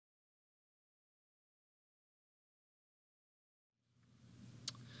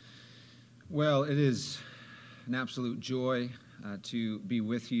Well, it is an absolute joy to be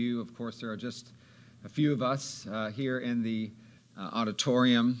with you. Of course, there are just a few of us here in the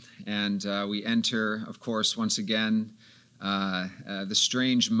auditorium, and we enter, of course, once again, the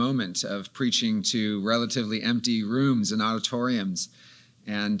strange moment of preaching to relatively empty rooms and auditoriums.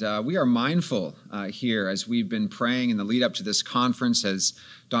 And we are mindful here as we've been praying in the lead up to this conference, as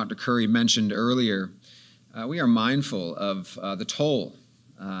Dr. Curry mentioned earlier. We are mindful of the toll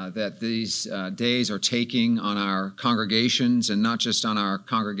that these days are taking on our congregations, and not just on our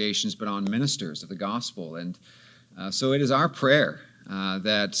congregations, but on ministers of the gospel. And so it is our prayer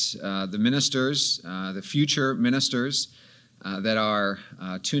that the ministers, the future ministers that are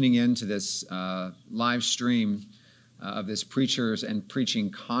tuning in to this live stream of this Preachers and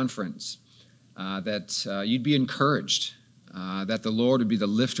Preaching Conference, that you'd be encouraged, that the Lord would be the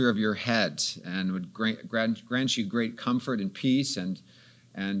lifter of your head and would grant you great comfort and peace and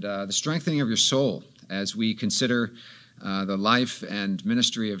the strengthening of your soul as we consider the life and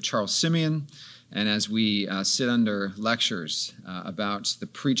ministry of Charles Seaon, and as we sit under lectures about the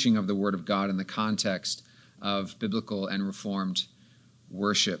preaching of the Word of God in the context of biblical and Reformed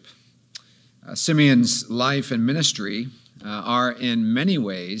worship. Simeon's life and ministry are in many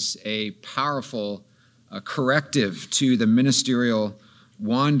ways a powerful corrective to the ministerial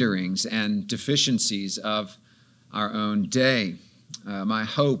wanderings and deficiencies of our own day. My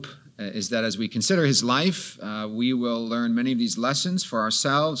hope is that as we consider his life, we will learn many of these lessons for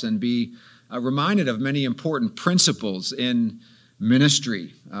ourselves and be reminded of many important principles in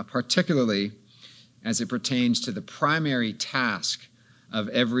ministry, particularly as it pertains to the primary task of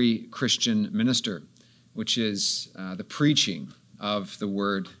every Christian minister, which is the preaching of the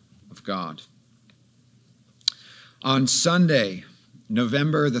Word of God. On Sunday,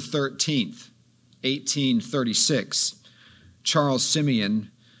 November the 13th, 1836, Charles Seaon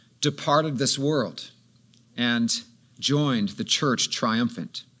departed this world and joined the church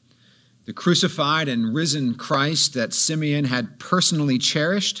triumphant. The crucified and risen Christ that Seaon had personally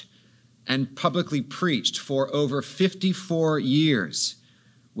cherished and publicly preached for over 54 years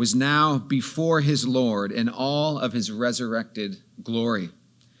was now before his Lord in all of his resurrected glory.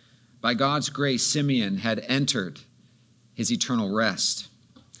 By God's grace, Seaon had entered his eternal rest.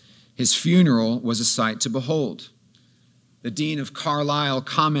 His funeral was a sight to behold. The Dean of Carlisle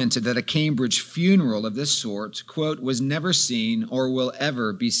commented that a Cambridge funeral of this sort, quote, was never seen or will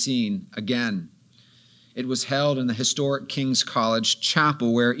ever be seen again. It was held in the historic King's College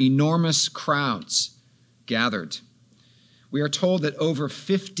chapel where enormous crowds gathered. We are told that over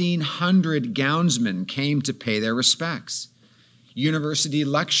 1,500 gownsmen came to pay their respects. University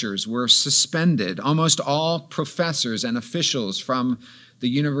lectures were suspended. Almost all professors and officials from the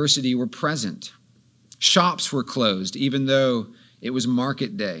university were present. Shops were closed, even though it was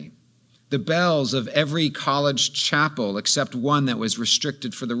market day. The bells of every college chapel, except one that was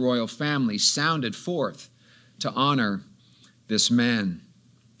restricted for the royal family, sounded forth to honor this man.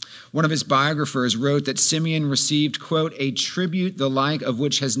 One of his biographers wrote that Seaon received, quote, a tribute the like of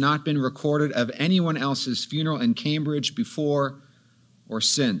which has not been recorded of anyone else's funeral in Cambridge before or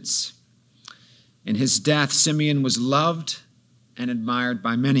since. In his death, Seaon was loved and admired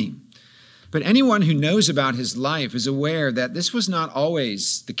by many. But anyone who knows about his life is aware that this was not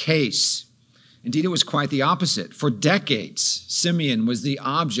always the case. Indeed, it was quite the opposite. For decades, Seaon was the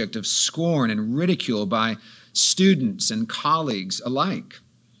object of scorn and ridicule by students and colleagues alike.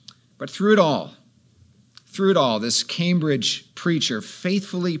 But through it all, this Cambridge preacher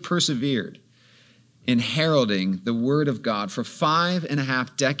faithfully persevered in heralding the Word of God for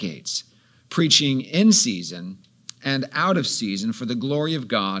 5.5 decades, preaching in season and out of season for the glory of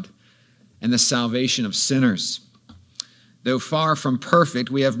God and the salvation of sinners. Though far from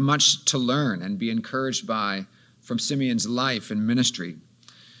perfect, we have much to learn and be encouraged by from Seaon's life and ministry.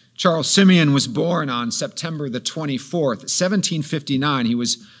 Charles Seaon was born on September the 24th, 1759. He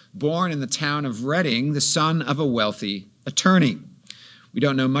was born in the town of Reading, the son of a wealthy attorney. We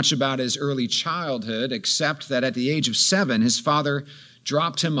don't know much about his early childhood, except that at the age of 7, his father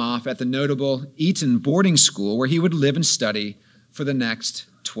dropped him off at the notable Eton boarding school, where he would live and study for the next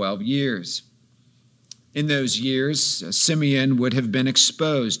 12 years. In those years, Seaon would have been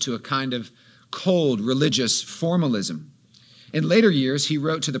exposed to a kind of cold religious formalism. In later years, he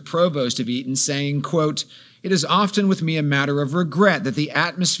wrote to the provost of Eton saying, quote, it is often with me a matter of regret that the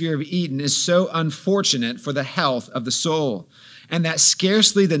atmosphere of Eton is so unfortunate for the health of the soul, and that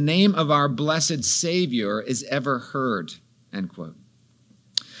scarcely the name of our blessed Savior is ever heard, end quote.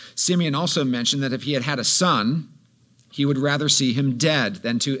 Seaon also mentioned that if he had had a son, he would rather see him dead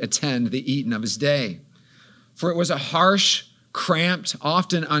than to attend the Eton of his day. For it was a harsh, cramped,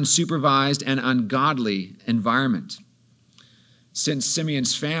 often unsupervised, and ungodly environment. Since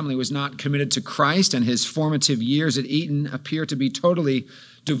Simeon's family was not committed to Christ and his formative years at Eton appear to be totally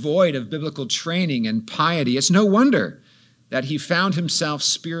devoid of biblical training and piety, it's no wonder that he found himself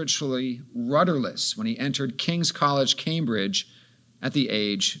spiritually rudderless when he entered King's College, Cambridge, at the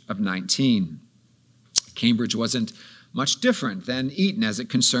age of 19. Cambridge wasn't much different than Eton as it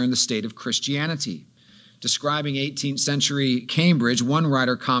concerned the state of Christianity. Describing 18th century Cambridge, one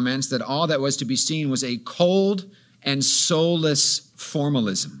writer comments that all that was to be seen was a cold and soulless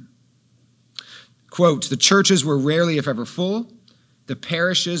formalism. Quote, the churches were rarely, if ever, full. The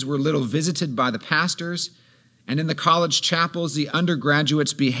parishes were little visited by the pastors. And in the college chapels, the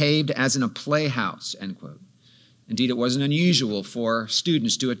undergraduates behaved as in a playhouse, end quote. Indeed, it wasn't unusual for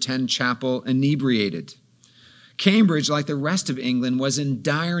students to attend chapel inebriated. Cambridge, like the rest of England, was in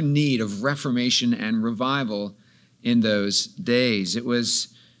dire need of reformation and revival in those days. It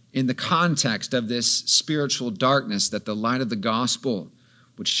was in the context of this spiritual darkness that the light of the gospel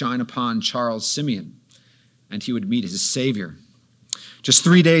would shine upon Charles Simeon, and he would meet his Savior. Just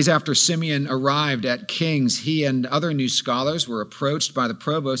 3 days after Simeon arrived at King's, he and other new scholars were approached by the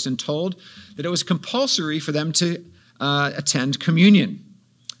provost and told that it was compulsory for them to attend communion.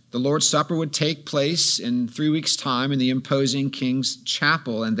 The Lord's Supper would take place in 3 weeks' time in the imposing King's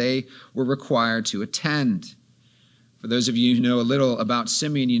Chapel, and they were required to attend. For those of you who know a little about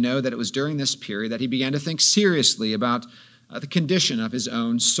Simeon, you know that it was during this period that he began to think seriously about the condition of his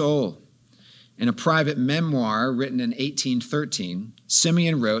own soul. In a private memoir written in 1813,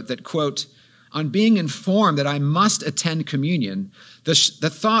 Simeon wrote that, quote, on being informed that I must attend communion, the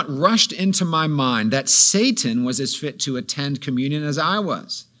thought rushed into my mind that Satan was as fit to attend communion as I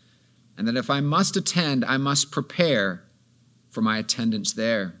was, and that if I must attend, I must prepare for my attendance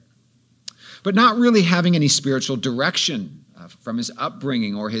there. But not really having any spiritual direction from his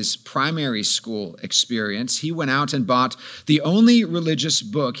upbringing or his primary school experience, he went out and bought the only religious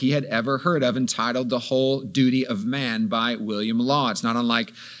book he had ever heard of, entitled The Whole Duty of Man by William Law. It's not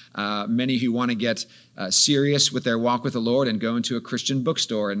unlike many who want to get serious with their walk with the Lord and go into a Christian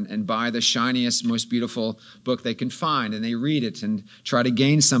bookstore and buy the shiniest, most beautiful book they can find, and they read it and try to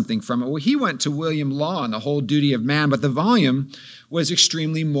gain something from it. Well, he went to William Law and The Whole Duty of Man, but the volume was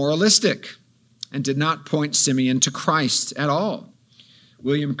extremely moralistic and did not point Simeon to Christ at all.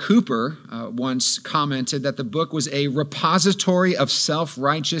 William Cooper once commented that the book was a repository of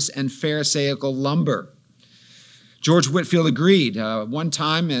self-righteous and pharisaical lumber. George Whitefield agreed. One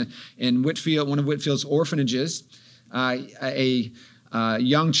time in Whitefield, one of Whitefield's orphanages, a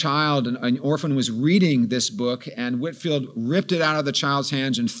young child, an orphan, was reading this book, and Whitefield ripped it out of the child's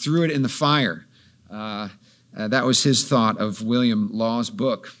hands and threw it in the fire. That was his thought of William Law's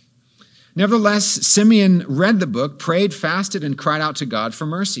book. Nevertheless, Simeon read the book, prayed, fasted, and cried out to God for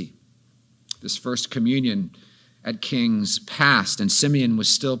mercy. This first communion at King's passed, and Simeon was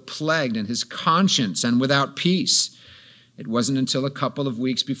still plagued in his conscience and without peace. It wasn't until a couple of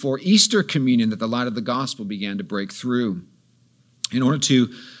weeks before Easter communion that the light of the gospel began to break through. In order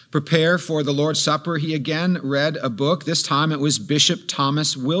to prepare for the Lord's Supper, he again read a book. This time it was Bishop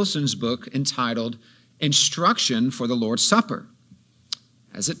Thomas Wilson's book entitled Instruction for the Lord's Supper.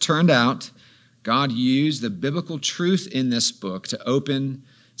 As it turned out, God used the biblical truth in this book to open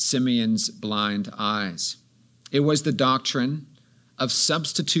Simeon's blind eyes. It was the doctrine of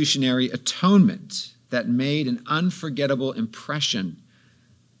substitutionary atonement that made an unforgettable impression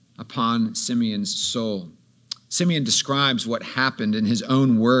upon Simeon's soul. Simeon describes what happened in his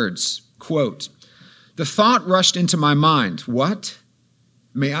own words. Quote, the thought rushed into my mind, what?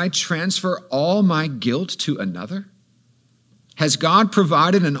 May I transfer all my guilt to another? Has God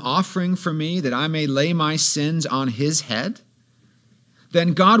provided an offering for me that I may lay my sins on his head?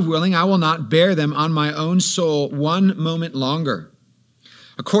 Then, God willing, I will not bear them on my own soul one moment longer.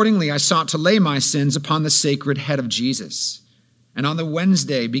 Accordingly, I sought to lay my sins upon the sacred head of Jesus, and on the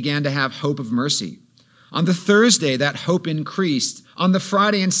Wednesday began to have hope of mercy. On the Thursday, that hope increased. On the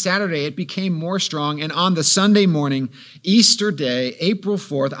Friday and Saturday, it became more strong. And on the Sunday morning, Easter Day, April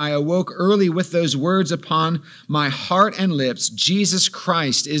 4th, I awoke early with those words upon my heart and lips, Jesus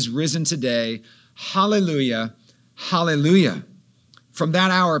Christ is risen today. Hallelujah, hallelujah. From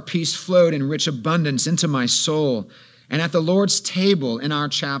that hour, peace flowed in rich abundance into my soul. And at the Lord's table in our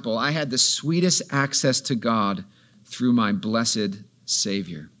chapel, I had the sweetest access to God through my blessed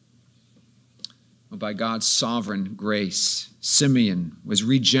Savior. By God's sovereign grace, Simeon was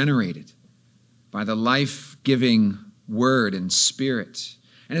regenerated by the life-giving word and spirit,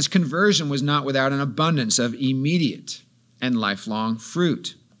 and his conversion was not without an abundance of immediate and lifelong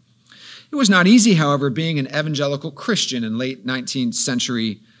fruit. It was not easy, however, being an evangelical Christian in late 18th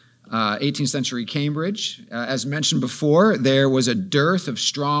century Cambridge. As mentioned before, there was a dearth of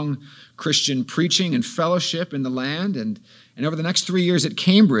strong Christian preaching and fellowship in the land. And over the next 3 years at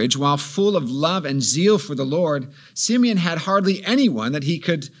Cambridge, while full of love and zeal for the Lord, Seaon had hardly anyone that he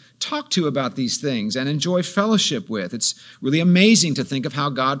could talk to about these things and enjoy fellowship with. It's really amazing to think of how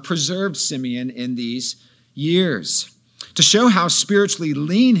God preserved Seaon in these years. To show how spiritually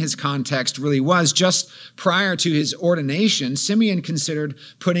lean his context really was, just prior to his ordination, Seaon considered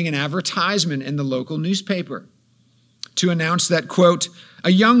putting an advertisement in the local newspaper to announce that, quote,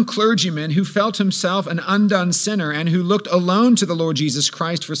 a young clergyman who felt himself an undone sinner and who looked alone to the Lord Jesus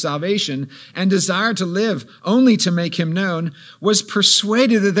Christ for salvation and desired to live only to make him known, was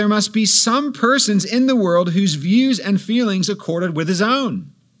persuaded that there must be some persons in the world whose views and feelings accorded with his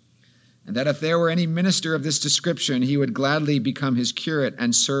own, and that if there were any minister of this description, he would gladly become his curate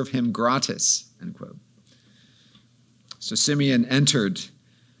and serve him gratis, end quote. So Seaon entered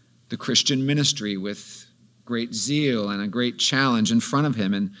the Christian ministry with great zeal and a great challenge in front of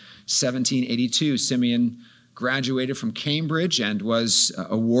him. In 1782, Seaon graduated from Cambridge and was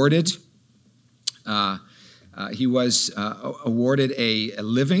awarded. He was awarded a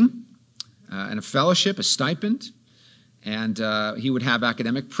living and a fellowship, a stipend, and he would have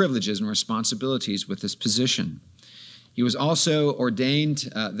academic privileges and responsibilities with this position. He was also ordained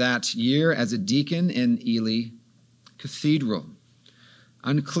that year as a deacon in Ely Cathedral.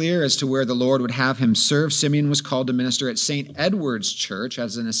 Unclear as to where the Lord would have him serve, Seaon was called to minister at St. Edward's Church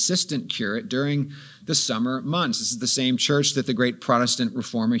as an assistant curate during the summer months. This is the same church that the great Protestant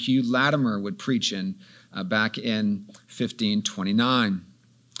reformer Hugh Latimer would preach in back in 1529.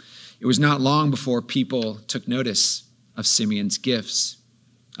 It was not long before people took notice of Seaon's gifts,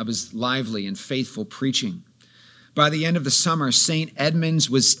 of his lively and faithful preaching. By the end of the summer, St.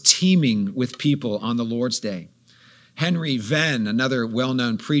 Edmund's was teeming with people on the Lord's Day. Henry Venn, another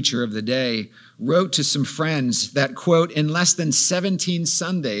well-known preacher of the day, wrote to some friends that, quote, in less than 17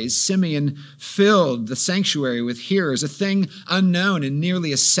 Sundays, Seaon filled the sanctuary with hearers, a thing unknown in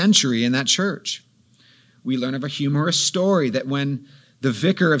nearly a century in that church. We learn of a humorous story that when the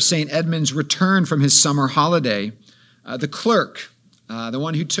vicar of St. Edmund's returned from his summer holiday, the clerk, the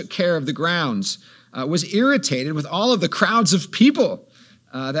one who took care of the grounds, was irritated with all of the crowds of people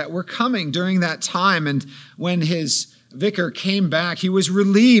that were coming during that time. And when his vicar came back, he was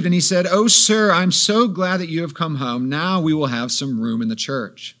relieved and he said, "Oh, sir, I'm so glad that you have come home. Now we will have some room in the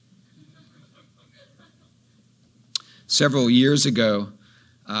church." Several years ago,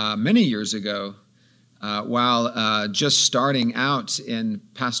 many years ago, while just starting out in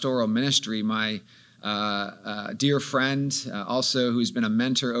pastoral ministry, my dear friend, also who's been a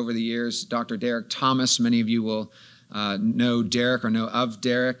mentor over the years, Dr. Derek Thomas, many of you will know Derek or know of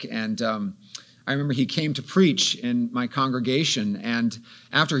Derek, and I remember he came to preach in my congregation, and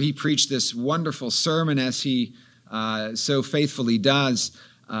after he preached this wonderful sermon, as he so faithfully does,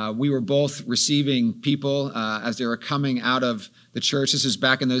 we were both receiving people as they were coming out of the church. This was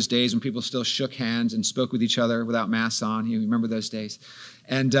back in those days when people still shook hands and spoke with each other without masks on. You remember those days?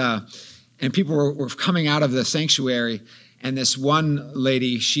 And people were coming out of the sanctuary, and this one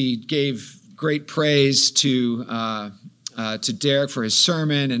lady, she gave great praise to Derek for his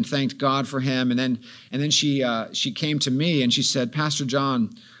sermon and thanked God for him. And then she came to me and she said, "Pastor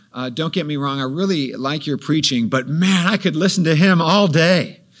Jon, don't get me wrong, I really like your preaching, but man, I could listen to him all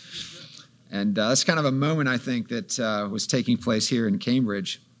day." And that's kind of a moment, I think, that was taking place here in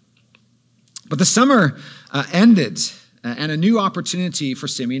Cambridge. But the summer ended, and a new opportunity for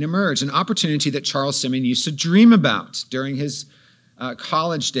Seaon emerged, an opportunity that Charles Seaon used to dream about during his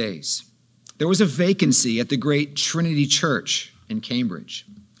college days. There was a vacancy at the great Trinity Church in Cambridge.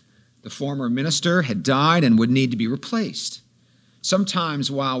 The former minister had died and would need to be replaced.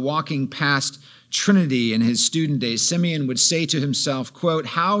 Sometimes while walking past Trinity in his student days, Seaon would say to himself, quote,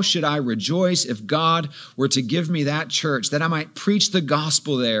 "How should I rejoice if God were to give me that church, that I might preach the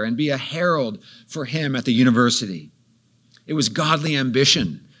gospel there and be a herald for him at the university?" It was godly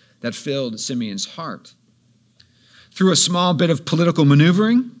ambition that filled Seaon's heart. Through a small bit of political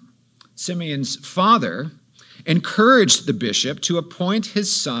maneuvering, Seaon's father encouraged the bishop to appoint his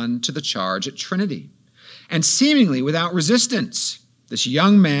son to the charge at Trinity. And seemingly without resistance, this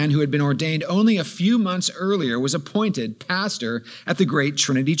young man who had been ordained only a few months earlier was appointed pastor at the great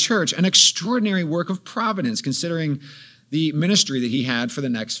Trinity Church, an extraordinary work of providence considering the ministry that he had for the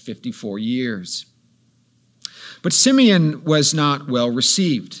next 54 years. But Seaon was not well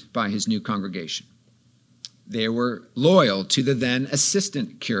received by his new congregation. They were loyal to the then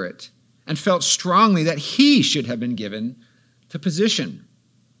assistant curate and felt strongly that he should have been given the position.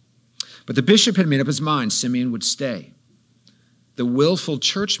 But the bishop had made up his mind Simeon would stay. The willful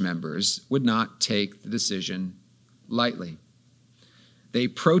church members would not take the decision lightly. They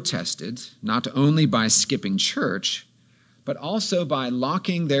protested not only by skipping church, but also by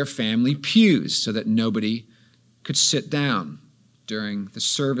locking their family pews so that nobody could sit down during the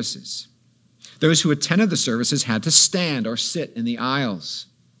services. Those who attended the services had to stand or sit in the aisles.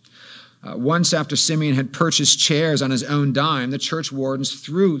 Once after Simeon had purchased chairs on his own dime, the church wardens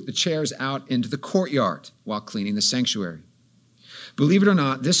threw the chairs out into the courtyard while cleaning the sanctuary. Believe it or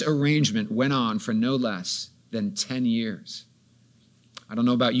not, this arrangement went on for no less than 10 years. I don't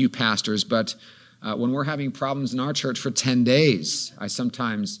know about you pastors, but when we're having problems in our church for 10 days, I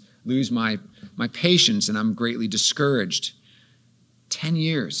sometimes lose my patience and I'm greatly discouraged. 10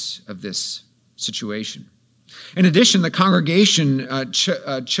 years of this situation. In addition, the congregation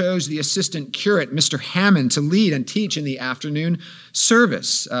chose the assistant curate, Mr. Hammond, to lead and teach in the afternoon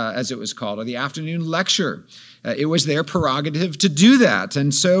service, as it was called, or the afternoon lecture. It was their prerogative to do that.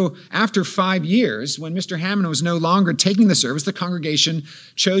 And so after 5 years, when Mr. Hammond was no longer taking the service, the congregation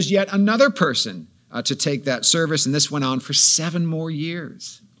chose yet another person to take that service, and this went on for 7 more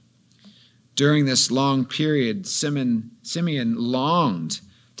years. During this long period, Simeon longed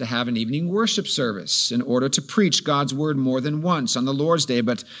to have an evening worship service in order to preach God's word more than once on the Lord's Day,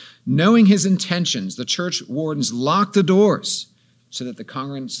 but knowing his intentions, the church wardens locked the doors so that the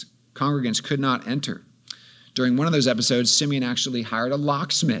congregants could not enter. During one of those episodes, Simeon actually hired a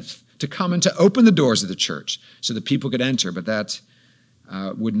locksmith to come and to open the doors of the church so that people could enter, but that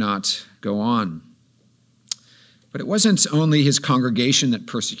would not go on. But it wasn't only his congregation that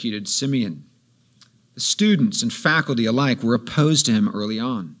persecuted Simeon. The students and faculty alike were opposed to him early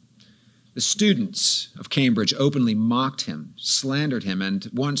on. The students of Cambridge openly mocked him, slandered him, and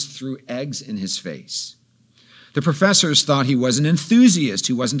once threw eggs in his face. The professors thought he was an enthusiast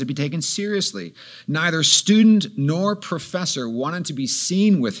who wasn't to be taken seriously. Neither student nor professor wanted to be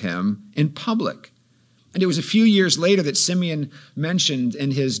seen with him in public. And it was a few years later that Simeon mentioned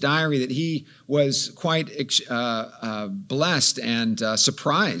in his diary that he was quite blessed and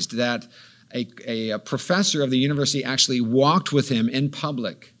surprised that a professor of the university actually walked with him in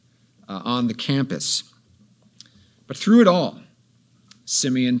public on the campus. But through it all,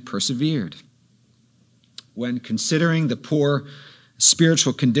 Simeon persevered. When considering the poor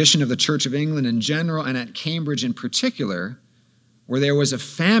spiritual condition of the Church of England in general and at Cambridge in particular, where there was a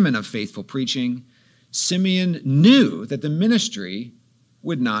famine of faithful preaching, Simeon knew that the ministry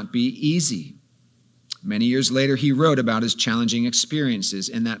would not be easy. Many years later, he wrote about his challenging experiences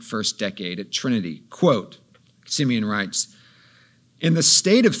in that first decade at Trinity. Quote, Simeon writes, "In the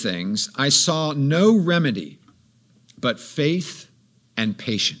state of things, I saw no remedy but faith and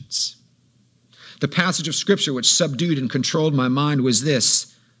patience. The passage of Scripture which subdued and controlled my mind was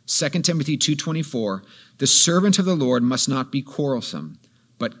this, 2 Timothy 2:24, the servant of the Lord must not be quarrelsome,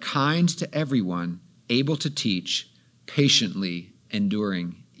 but kind to everyone, able to teach, patiently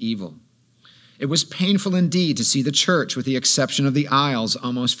enduring evil." It was painful indeed to see the church, with the exception of the aisles,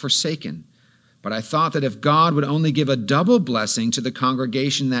 almost forsaken. But I thought that if God would only give a double blessing to the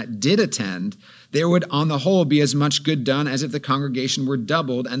congregation that did attend, there would on the whole be as much good done as if the congregation were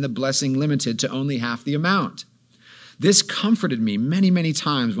doubled and the blessing limited to only half the amount. This comforted me many, many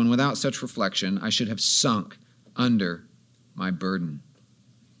times when without such reflection I should have sunk under my burden.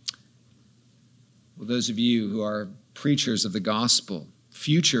 Well, those of you who are preachers of the gospel,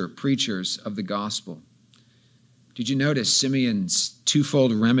 future preachers of the gospel, did you notice Simeon's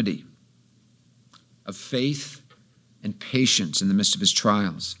twofold remedy of faith and patience in the midst of his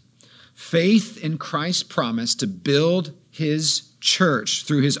trials? Faith in Christ's promise to build his church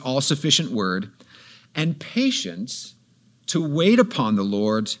through his all-sufficient word, and patience to wait upon the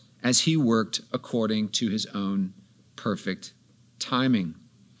Lord as he worked according to his own perfect timing.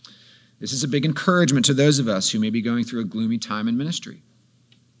 This is a big encouragement to those of us who may be going through a gloomy time in ministry.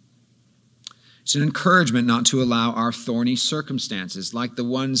 It's an encouragement not to allow our thorny circumstances, like the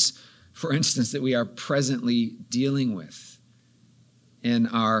ones, for instance, that we are presently dealing with in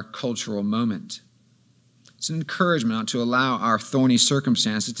our cultural moment. It's an encouragement not to allow our thorny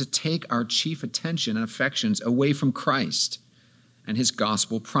circumstances to take our chief attention and affections away from Christ and his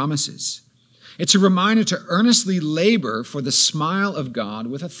gospel promises. It's a reminder to earnestly labor for the smile of God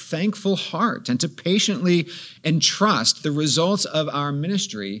with a thankful heart and to patiently entrust the results of our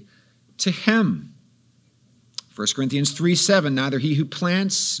ministry to him. 1 Corinthians 3:7, neither he who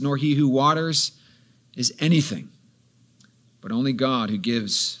plants nor he who waters is anything, but only God who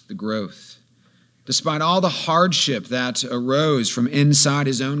gives the growth. despite all the hardship that arose from inside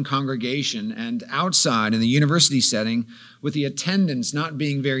his own congregation and outside in the university setting, with the attendance not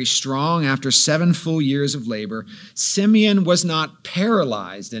being very strong after 7 full years of labor, Seaon was not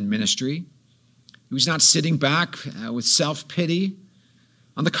paralyzed in ministry. He was not sitting back with self-pity.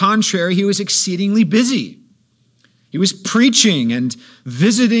 On the contrary, he was exceedingly busy. He was preaching and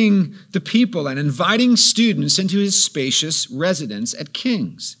visiting the people and inviting students into his spacious residence at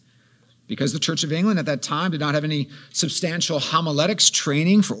King's. Because the Church of England at that time did not have any substantial homiletics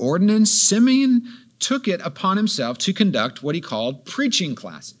training for ordinance, Seaon took it upon himself to conduct what he called preaching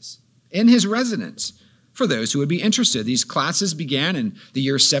classes in his residence for those who would be interested. These classes began in the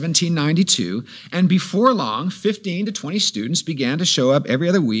year 1792, and before long, 15 to 20 students began to show up every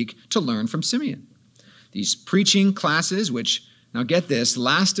other week to learn from Seaon. These preaching classes, which, now get this,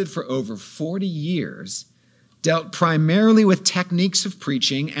 lasted for over 40 years, dealt primarily with techniques of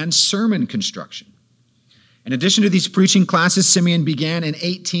preaching and sermon construction. In addition to these preaching classes, Seaon began in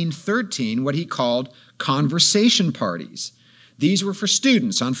 1813 what he called conversation parties. These were for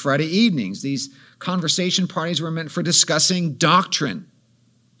students on Friday evenings. These conversation parties were meant for discussing doctrine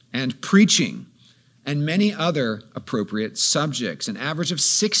and preaching and many other appropriate subjects. An average of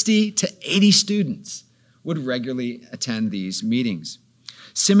 60 to 80 students would regularly attend these meetings.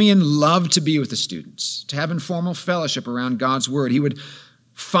 Seaon loved to be with the students, to have informal fellowship around God's word. He would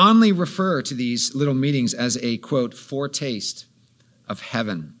fondly refer to these little meetings as a, quote, foretaste of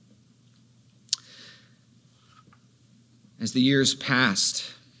heaven. As the years passed,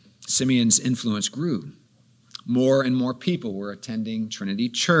 Seaon's influence grew. More and more people were attending Trinity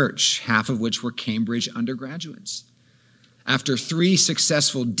Church, half of which were Cambridge undergraduates. After 3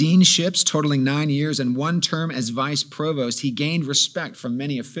 successful deanships totaling 9 years and 1 term as vice provost, he gained respect from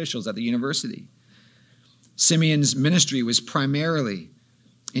many officials at the university. Seaon's ministry was primarily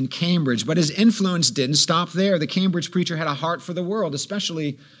in Cambridge, but his influence didn't stop there. The Cambridge preacher had a heart for the world,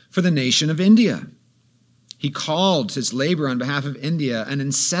 especially for the nation of India. He called his labor on behalf of India an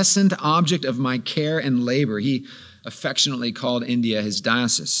incessant object of my care and labor. He affectionately called India his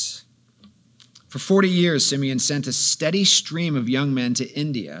diocese. For 40 years, Seaon sent a steady stream of young men to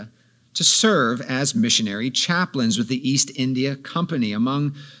India to serve as missionary chaplains with the East India Company.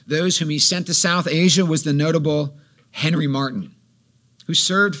 Among those whom he sent to South Asia was the notable Henry Martyn, who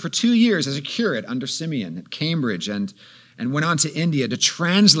served for 2 years as a curate under Seaon at Cambridge and went on to India to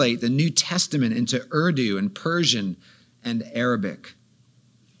translate the New Testament into Urdu and Persian and Arabic.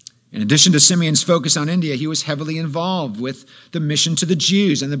 In addition to Seaon's focus on India, he was heavily involved with the mission to the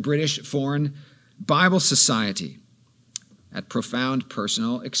Jews and the British Foreign Bible Society. At profound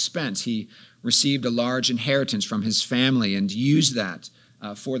personal expense, he received a large inheritance from his family and used that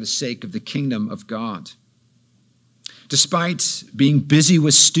for the sake of the kingdom of God. Despite being busy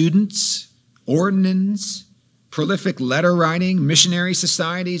with students, ordinance, prolific letter writing, missionary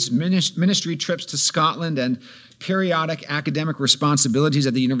societies, ministry trips to Scotland, and periodic academic responsibilities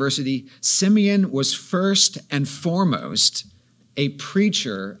at the university, Seaon was first and foremost a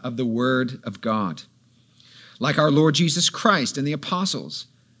preacher of the Word of God. Like our Lord Jesus Christ and the apostles,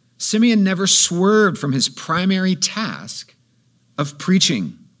 Seaon never swerved from his primary task of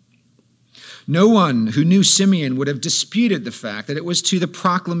preaching. No one who knew Seaon would have disputed the fact that it was to the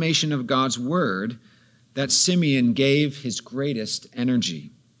proclamation of God's Word that Seaon gave his greatest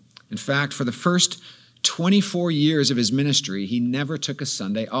energy. In fact, for the first 24 years of his ministry, he never took a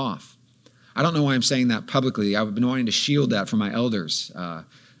Sunday off. I don't know why I'm saying that publicly. I've been wanting to shield that from my elders.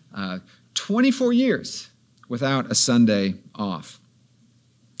 24 years without a Sunday off.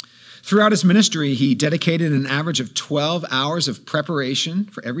 Throughout his ministry, he dedicated an average of 12 hours of preparation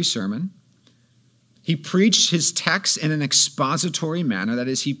for every sermon. He preached his text in an expository manner. That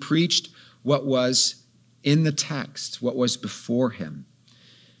is, he preached what was in the text, what was before him.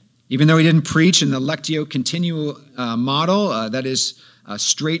 Even though he didn't preach in the lectio continua model, that is,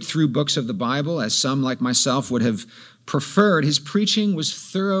 straight through books of the Bible, as some like myself would have preferred, his preaching was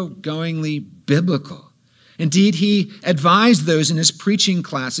thoroughgoingly biblical. Indeed, he advised those in his preaching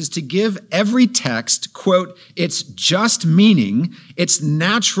classes to give every text, quote, its just meaning, its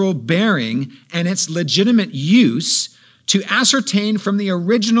natural bearing, and its legitimate use, to ascertain from the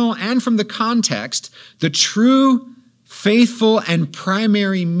original and from the context the true, faithful, and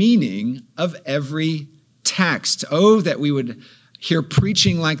primary meaning of every text. Oh, that we would hear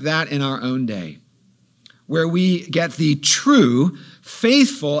preaching like that in our own day, where we get the true,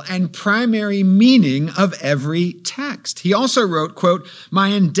 faithful, and primary meaning of every text. He also wrote, quote, my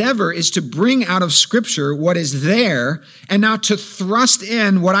endeavor is to bring out of Scripture what is there and not to thrust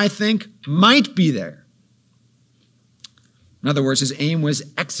in what I think might be there. In other words, his aim was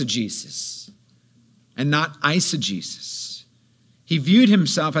exegesis, and not eisegesis. He viewed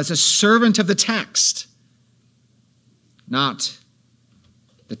himself as a servant of the text, not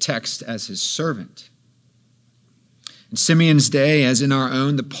the text as his servant. In Simeon's day, as in our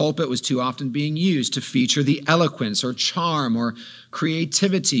own, the pulpit was too often being used to feature the eloquence or charm or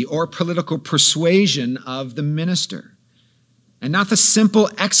creativity or political persuasion of the minister, and not the simple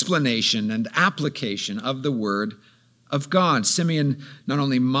explanation and application of the word of God. Simeon not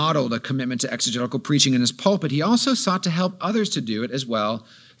only modeled a commitment to exegetical preaching in his pulpit, he also sought to help others to do it as well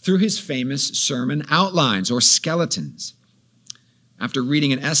through his famous sermon outlines or skeletons. After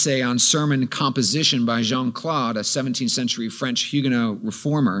reading an essay on sermon composition by Jean-Claude, a 17th century French Huguenot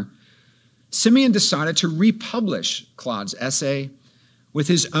reformer, Simeon decided to republish Claude's essay with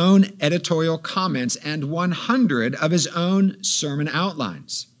his own editorial comments and 100 of his own sermon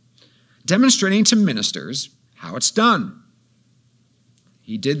outlines, demonstrating to ministers how it's done.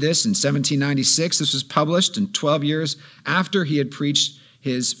 He did this in 1796. This was published in 12 years after he had preached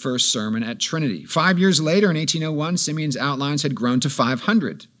his first sermon at Trinity. 5 years later, in 1801, Simeon's outlines had grown to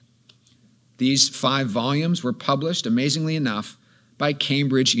 500. These 5 volumes were published, amazingly enough, by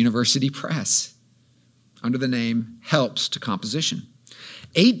Cambridge University Press under the name Helps to Composition.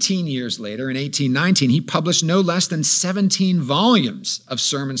 18 years later, in 1819, he published no less than 17 volumes of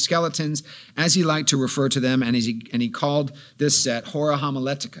sermon skeletons, as he liked to refer to them, and he called this set Hora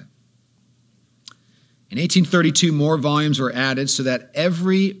Homiletica. In 1832, more volumes were added so that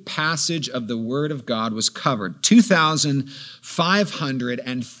every passage of the Word of God was covered.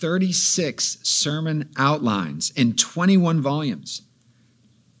 2,536 sermon outlines in 21 volumes.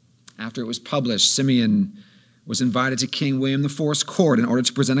 After it was published, Simeon was invited to King William IV's court in order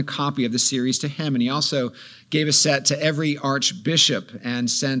to present a copy of the series to him, and he also gave a set to every archbishop and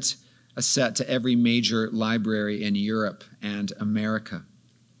sent a set to every major library in Europe and America.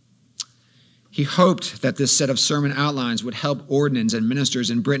 He hoped that this set of sermon outlines would help ordinands and ministers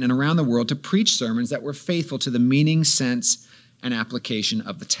in Britain and around the world to preach sermons that were faithful to the meaning, sense, and application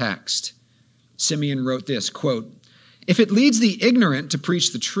of the text. Simeon wrote this, quote, "If it leads the ignorant to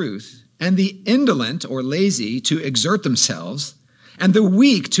preach the truth, and the indolent or lazy to exert themselves, and the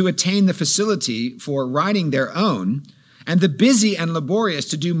weak to attain the facility for writing their own, and the busy and laborious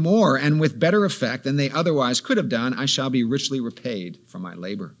to do more and with better effect than they otherwise could have done, I shall be richly repaid for my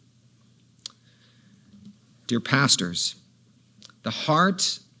labor." Dear pastors, the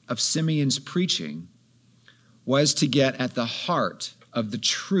heart of Simeon's preaching was to get at the heart of the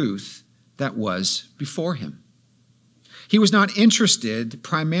truth that was before him. He was not interested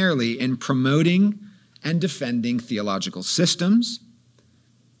primarily in promoting and defending theological systems,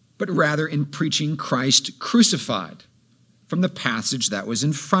 but rather in preaching Christ crucified from the passage that was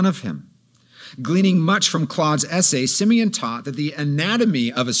in front of him. Gleaning much from Claude's essay, Simeon taught that the anatomy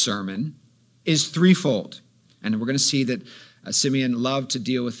of a sermon is threefold. And we're going to see that Simeon loved to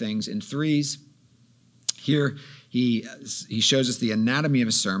deal with things in threes. Here, he shows us the anatomy of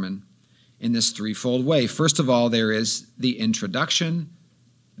a sermon in this threefold way. First of all, there is the introduction,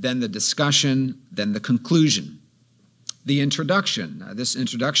 then the discussion, then the conclusion. The introduction. This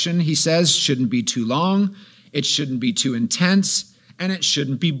introduction, he says, shouldn't be too long, it shouldn't be too intense, and it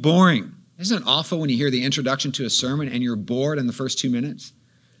shouldn't be boring. Isn't it awful when you hear the introduction to a sermon and you're bored in the first 2 minutes?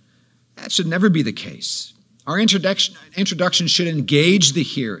 That should never be the case. Our introduction should engage the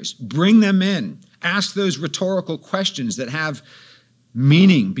hearers, bring them in, ask those rhetorical questions that have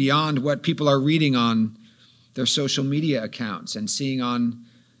meaning beyond what people are reading on their social media accounts and seeing on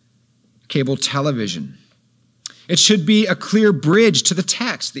cable television. It should be a clear bridge to the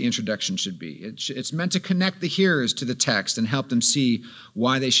text, the introduction should be. It's meant to connect the hearers to the text and help them see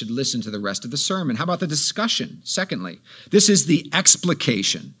why they should listen to the rest of the sermon. How about the discussion? Secondly, this is the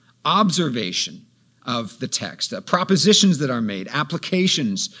explication, observation of the text, propositions that are made,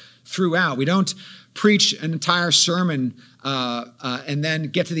 applications throughout. We don't preach an entire sermon and then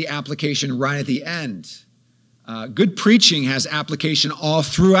get to the application right at the end. Good preaching has application all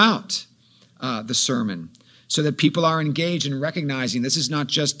throughout the sermon so that people are engaged in recognizing this is not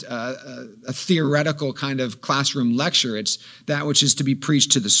just a theoretical kind of classroom lecture. It's that which is to be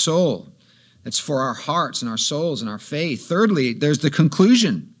preached to the soul. It's for our hearts and our souls and our faith. Thirdly, there's the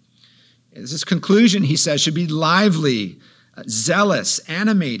conclusion. This conclusion, he says, should be lively, zealous,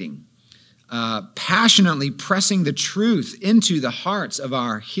 animating, passionately pressing the truth into the hearts of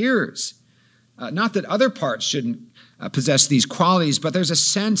our hearers. Not that other parts shouldn't possess these qualities, but there's a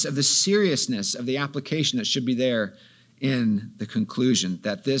sense of the seriousness of the application that should be there in the conclusion,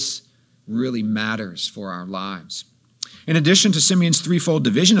 that this really matters for our lives. In addition to Simeon's threefold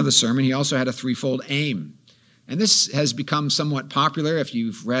division of the sermon, he also had a threefold aim. And this has become somewhat popular. If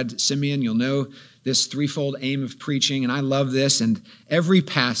you've read Seaon, you'll know this threefold aim of preaching, and I love this. And every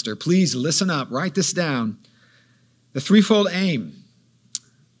pastor, please listen up, write this down. The threefold aim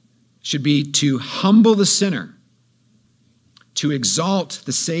should be to humble the sinner, to exalt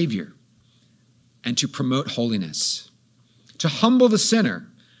the Savior, and to promote holiness. To humble the sinner,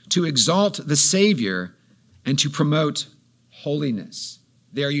 to exalt the Savior, and to promote holiness.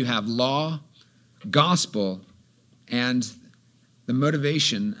 There you have law, gospel, and the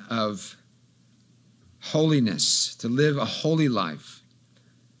motivation of holiness, to live a holy life,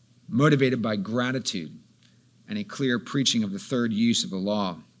 motivated by gratitude and a clear preaching of the third use of the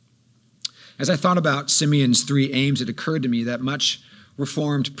law. As I thought about Simeon's three aims, it occurred to me that much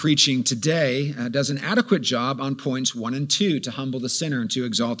Reformed preaching today does an adequate job on points 1 and 2, to humble the sinner and to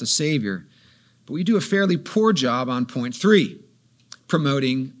exalt the Savior. But we do a fairly poor job on point 3,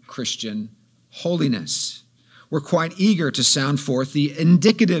 promoting Christian holiness. We're quite eager to sound forth the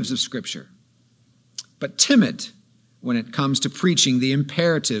indicatives of Scripture, but timid when it comes to preaching the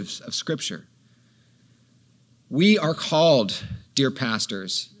imperatives of Scripture. We are called, dear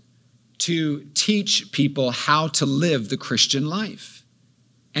pastors, to teach people how to live the Christian life.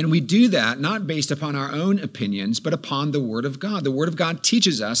 And we do that not based upon our own opinions, but upon the Word of God. The Word of God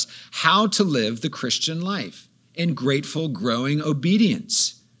teaches us how to live the Christian life in grateful, growing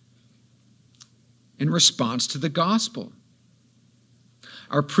obedience in response to the gospel.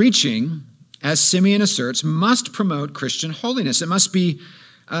 Our preaching, as Seaon asserts, must promote Christian holiness. It must be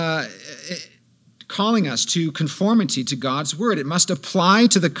calling us to conformity to God's word. It must apply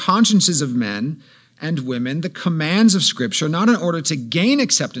to the consciences of men and women the commands of Scripture, not in order to gain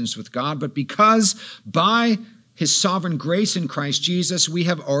acceptance with God, but because by His sovereign grace in Christ Jesus, we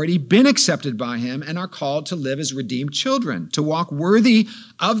have already been accepted by Him and are called to live as redeemed children, to walk worthy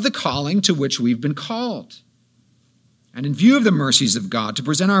of the calling to which we've been called. And in view of the mercies of God, to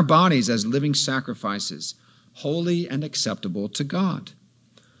present our bodies as living sacrifices, holy and acceptable to God.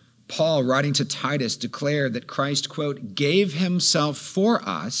 Paul, writing to Titus, declared that Christ, quote, gave Himself for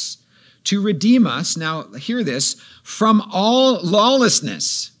us to redeem us, now hear this, from all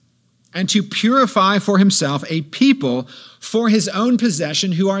lawlessness, and to purify for Himself a people for His own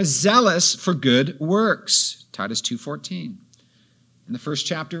possession who are zealous for good works. Titus 2:14. In the first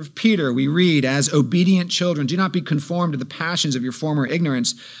chapter of Peter, we read, as obedient children, do not be conformed to the passions of your former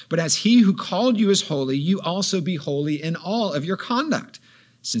ignorance, but as He who called you is holy, you also be holy in all of your conduct.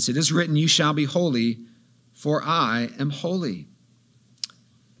 Since it is written, you shall be holy, for I am holy.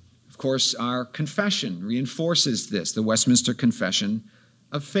 Of course, our confession reinforces this, the Westminster Confession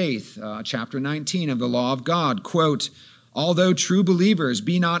of Faith, chapter 19 of the law of God. Quote, although true believers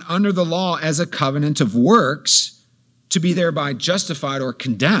be not under the law as a covenant of works, to be thereby justified or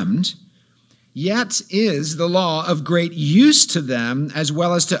condemned, yet is the law of great use to them as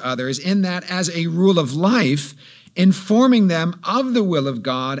well as to others, in that as a rule of life, informing them of the will of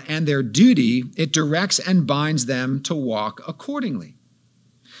God and their duty, it directs and binds them to walk accordingly.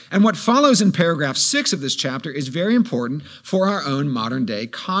 And what follows in paragraph 6 of this chapter is very important for our own modern day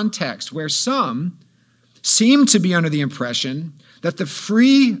context, where some seem to be under the impression that the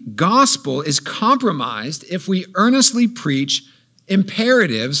free gospel is compromised if we earnestly preach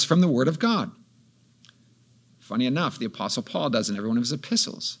imperatives from the Word of God. Funny enough, the Apostle Paul does in every one of his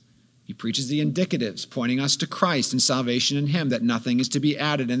epistles. He preaches the indicatives, pointing us to Christ and salvation in Him, that nothing is to be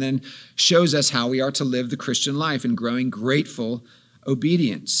added, and then shows us how we are to live the Christian life in growing grateful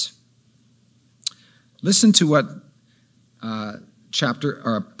obedience. Listen to what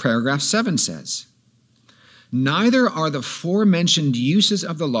paragraph 7 says. Neither are the forementioned uses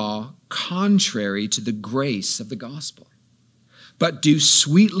of the law contrary to the grace of the gospel, but do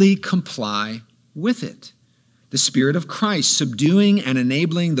sweetly comply with it. The Spirit of Christ subduing and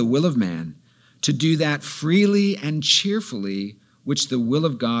enabling the will of man to do that freely and cheerfully which the will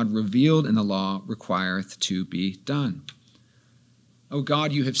of God revealed in the law requireth to be done. O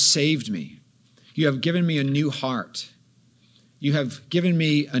God, you have saved me. You have given me a new heart. You have given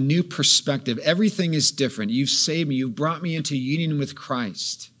me a new perspective. Everything is different. You've saved me. You've brought me into union with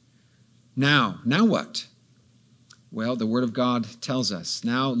Christ. Now what? Well, the Word of God tells us,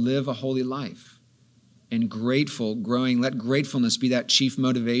 now live a holy life. And grateful, growing, let gratefulness be that chief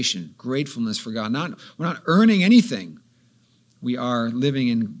motivation. Gratefulness for God. We're not earning anything. We are living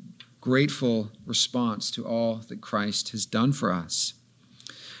in grateful response to all that Christ has done for us.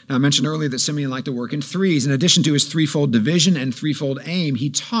 Now, I mentioned earlier that Seaon liked to work in threes. In addition to his threefold division and threefold aim, he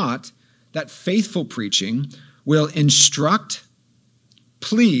taught that faithful preaching will instruct,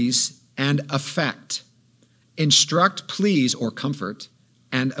 please, and affect. Instruct, please, or comfort,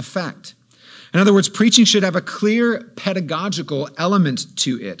 and affect. In other words, preaching should have a clear pedagogical element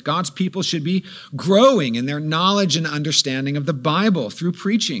to it. God's people should be growing in their knowledge and understanding of the Bible through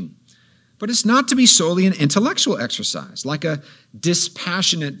preaching. But it's not to be solely an intellectual exercise, like a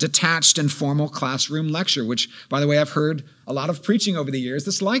dispassionate, detached, and formal classroom lecture, which, by the way, I've heard a lot of preaching over the years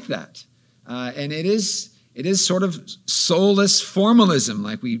that's like that. And it is sort of soulless formalism,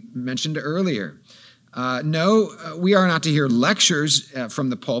 like we mentioned earlier. No, we are not to hear lectures from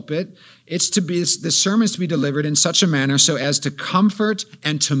the pulpit. The sermon is to be delivered in such a manner so as to comfort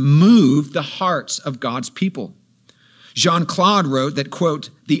and to move the hearts of God's people. Jean-Claude wrote that, quote,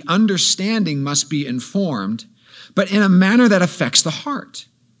 "The understanding must be informed, but in a manner that affects the heart,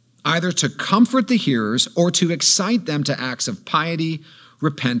 either to comfort the hearers or to excite them to acts of piety,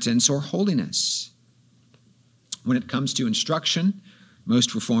 repentance, or holiness." When it comes to instruction,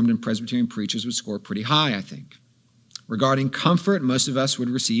 most Reformed and Presbyterian preachers would score pretty high, I think. Regarding comfort, most of us would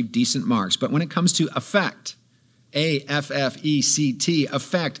receive decent marks. But when it comes to effect, A-F-F-E-C-T,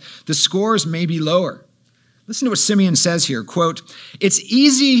 effect, the scores may be lower. Listen to what Seaon says here, quote, "It's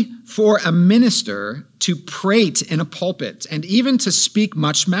easy for a minister to prate in a pulpit and even to speak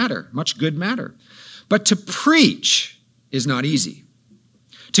much good matter. But to preach is not easy.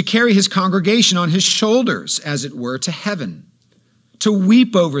 To carry his congregation on his shoulders, as it were, to heaven. To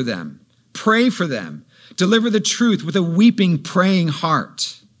weep over them, pray for them, deliver the truth with a weeping, praying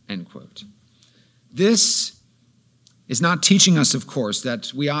heart," end quote. This is not teaching us, of course,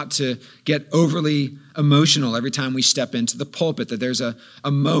 that we ought to get overly emotional every time we step into the pulpit, that there's a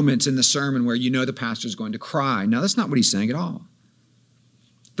moment in the sermon where you know the pastor's going to cry. No, that's not what he's saying at all.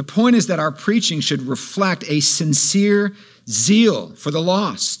 The point is that our preaching should reflect a sincere zeal for the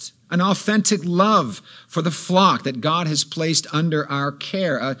lost, an authentic love for the flock that God has placed under our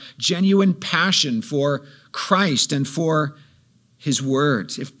care, a genuine passion for Christ and for his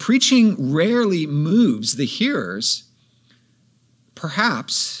word. If preaching rarely moves the hearers,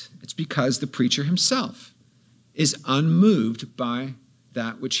 perhaps it's because the preacher himself is unmoved by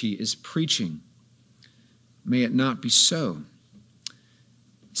that which he is preaching. May it not be so.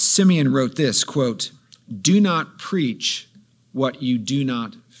 Seaon wrote this, quote, "Do not preach what you do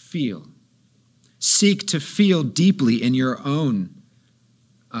not feel. Seek to feel deeply your own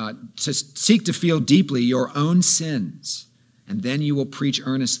sins, and then you will preach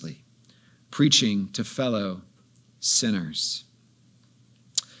earnestly, preaching to fellow sinners."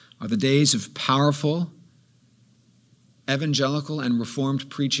 Are the days of powerful evangelical and Reformed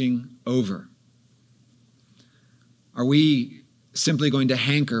preaching over? Are we simply going to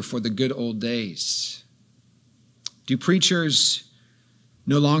hanker for the good old days? Do preachers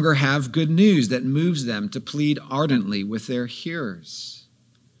no longer have good news that moves them to plead ardently with their hearers?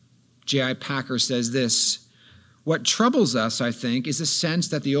 J.I. Packer says this, "What troubles us, I think, is a sense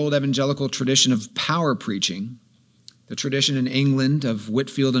that the old evangelical tradition of power preaching, the tradition in England of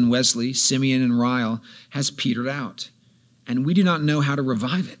Whitefield and Wesley, Simeon and Ryle, has petered out, and we do not know how to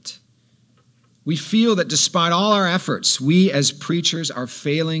revive it. We feel that despite all our efforts, we as preachers are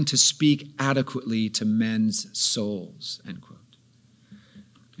failing to speak adequately to men's souls," end quote.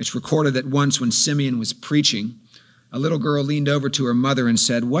 It's recorded that once when Simeon was preaching, a little girl leaned over to her mother and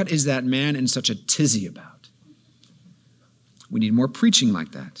said, "What is that man in such a tizzy about?" We need more preaching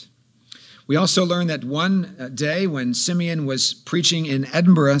like that. We also learned that one day when Simeon was preaching in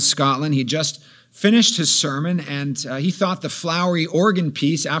Edinburgh, Scotland, he just finished his sermon, and he thought the flowery organ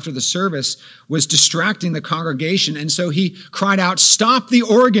piece after the service was distracting the congregation, and so he cried out, "Stop the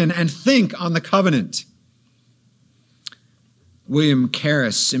organ and think on the covenant." William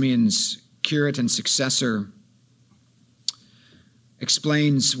Carus, Simeon's curate and successor,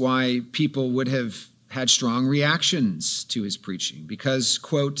 explains why people would have had strong reactions to his preaching because,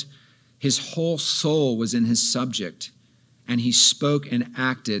 quote, "his whole soul was in his subject, and he spoke and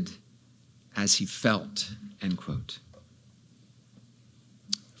acted as he felt," end quote.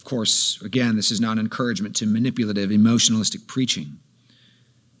 Of course, again, this is not an encouragement to manipulative, emotionalistic preaching,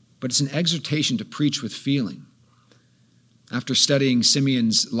 but it's an exhortation to preach with feeling. After studying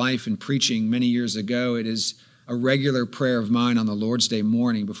Simeon's life and preaching many years ago, it is a regular prayer of mine on the Lord's Day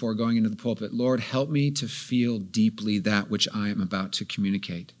morning before going into the pulpit, "Lord, help me to feel deeply that which I am about to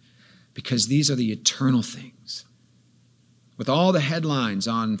communicate, because these are the eternal things." With all the headlines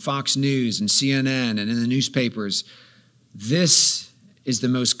on Fox News and CNN and in the newspapers, this is the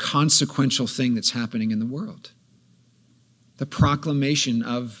most consequential thing that's happening in the world. The proclamation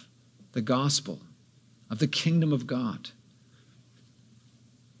of the gospel, of the kingdom of God.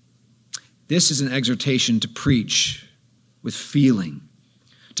 This is an exhortation to preach with feeling,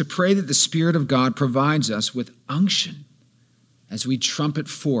 to pray that the Spirit of God provides us with unction as we trumpet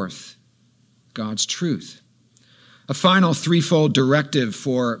forth God's truth. A final threefold directive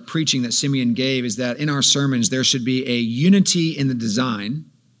for preaching that Seaon gave is that in our sermons there should be a unity in the design,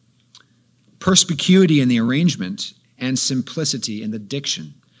 perspicuity in the arrangement, and simplicity in the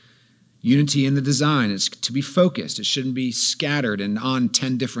diction. Unity in the design is to be focused. It shouldn't be scattered and on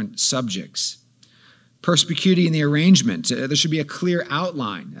 10 different subjects. Perspicuity in the arrangement. There should be a clear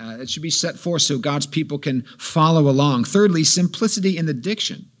outline. It should be set forth so God's people can follow along. Thirdly, simplicity in the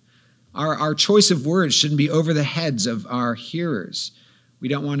diction. Our choice of words shouldn't be over the heads of our hearers. We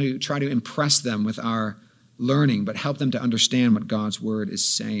don't want to try to impress them with our learning, but help them to understand what God's word is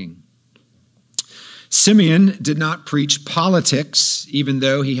saying. Seaon did not preach politics, even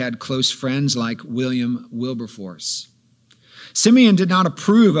though he had close friends like William Wilberforce. Seaon did not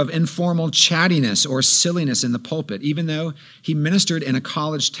approve of informal chattiness or silliness in the pulpit, even though he ministered in a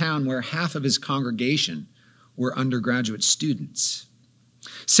college town where half of his congregation were undergraduate students.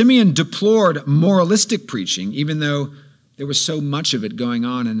 Seaon deplored moralistic preaching, even though there was so much of it going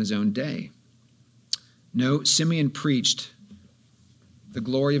on in his own day. No, Seaon preached the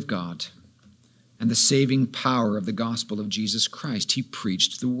glory of God and the saving power of the gospel of Jesus Christ. He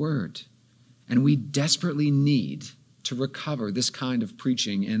preached the word. And we desperately need to recover this kind of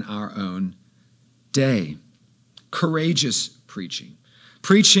preaching in our own day. Courageous preaching.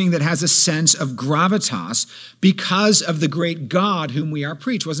 Preaching that has a sense of gravitas because of the great God whom we are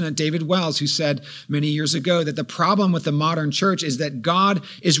preached. Wasn't it David Wells who said many years ago that the problem with the modern church is that God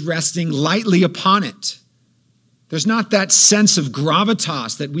is resting lightly upon it? There's not that sense of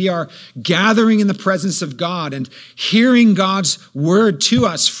gravitas that we are gathering in the presence of God and hearing God's word to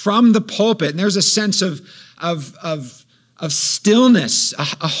us from the pulpit. And there's a sense of stillness,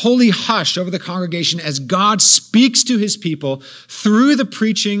 a holy hush over the congregation as God speaks to his people through the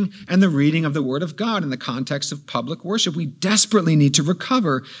preaching and the reading of the word of God in the context of public worship. We desperately need to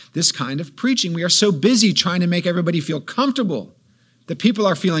recover this kind of preaching. We are so busy trying to make everybody feel comfortable that people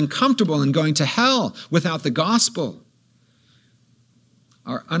are feeling comfortable and going to hell without the gospel.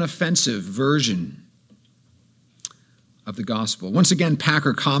 Our unoffensive version of the gospel. Once again,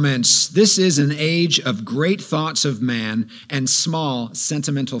 Packer comments, this is an age of great thoughts of man and small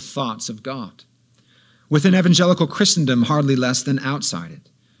sentimental thoughts of God. Within evangelical Christendom, hardly less than outside it.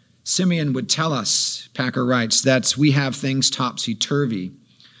 Seaon would tell us, Packer writes, that we have things topsy-turvy,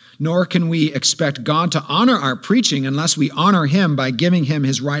 nor can we expect God to honor our preaching unless we honor him by giving him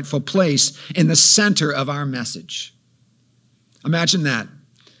his rightful place in the center of our message. Imagine that.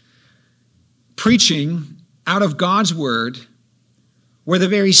 Preaching out of God's word, where the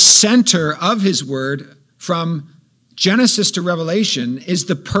very center of his word from Genesis to Revelation is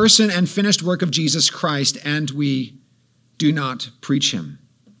the person and finished work of Jesus Christ, and we do not preach him.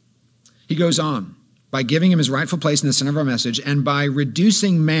 He goes on, by giving him his rightful place in the center of our message, and by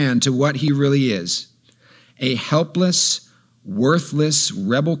reducing man to what he really is, a helpless, worthless,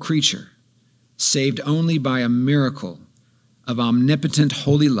 rebel creature, saved only by a miracle of omnipotent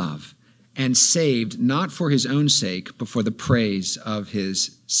holy love, and saved not for his own sake, but for the praise of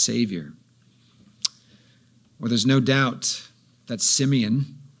his Savior. Well, there's no doubt that Seaon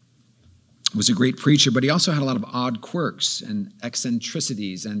was a great preacher, but he also had a lot of odd quirks and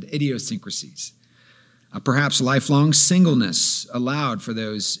eccentricities and idiosyncrasies. Perhaps lifelong singleness allowed for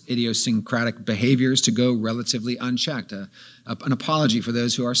those idiosyncratic behaviors to go relatively unchecked. An apology for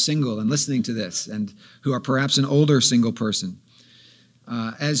those who are single and listening to this and who are perhaps an older single person.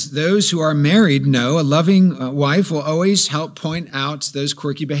 As those who are married know, a loving wife will always help point out those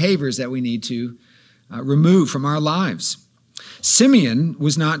quirky behaviors that we need to remove from our lives. Seaon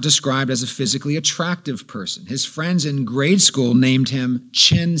was not described as a physically attractive person. His friends in grade school named him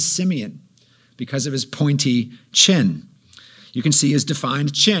Chin Seaon because of his pointy chin. You can see his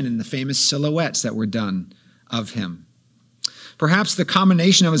defined chin in the famous silhouettes that were done of him. Perhaps the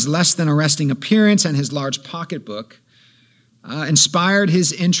combination of his less than arresting appearance and his large pocketbook inspired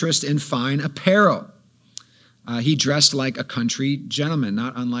his interest in fine apparel. He dressed like a country gentleman,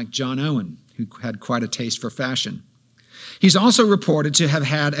 not unlike John Owen, who had quite a taste for fashion. He's also reported to have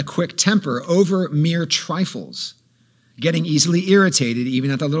had a quick temper over mere trifles, getting easily irritated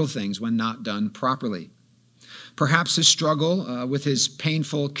even at the little things when not done properly. Perhaps his struggle with his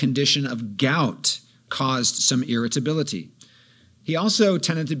painful condition of gout caused some irritability. He also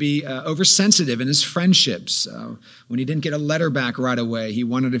tended to be oversensitive in his friendships. When he didn't get a letter back right away, he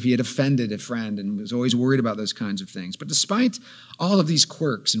wondered if he had offended a friend and was always worried about those kinds of things. But despite all of these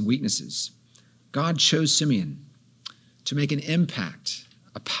quirks and weaknesses, God chose Seaon to make an impact,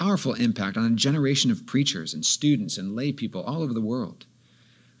 a powerful impact on a generation of preachers and students and lay people all over the world.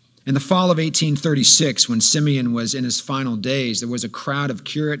 In the fall of 1836, when Seaon was in his final days, there was a crowd of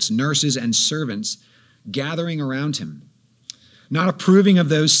curates, nurses, and servants gathering around him. Not approving of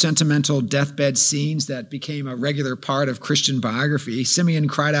those sentimental deathbed scenes that became a regular part of Christian biography, Seaon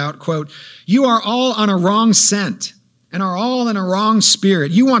cried out, quote, "You are all on a wrong scent and are all in a wrong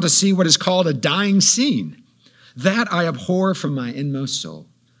spirit. You want to see what is called a dying scene. That I abhor from my inmost soul.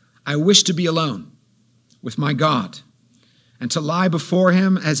 I wish to be alone with my God and to lie before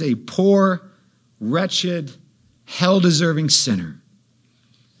him as a poor, wretched, hell-deserving sinner.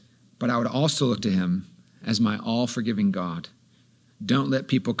 But I would also look to him as my all-forgiving God. Don't let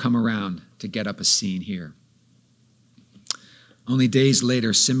people come around to get up a scene here." Only days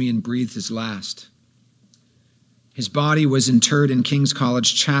later, Seaon breathed his last. His body was interred in King's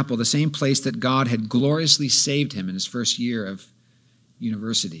College Chapel, the same place that God had gloriously saved him in his first year of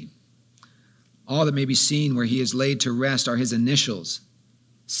university. All that may be seen where he is laid to rest are his initials,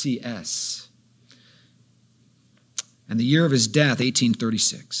 CS. And the year of his death,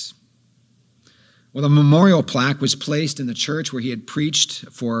 1836. Well, a memorial plaque was placed in the church where he had preached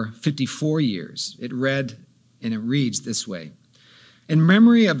for 54 years. It reads this way: "In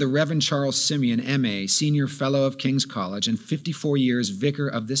memory of the Reverend Charles Seaon, M.A., Senior Fellow of King's College and 54 years vicar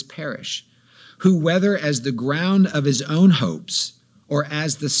of this parish, who, whether as the ground of his own hopes or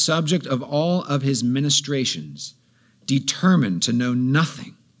as the subject of all of his ministrations, determined to know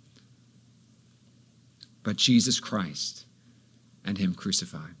nothing but Jesus Christ and him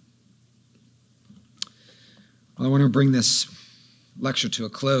crucified." Well, I want to bring this lecture to a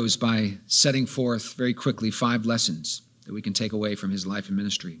close by setting forth very quickly 5 lessons that we can take away from his life and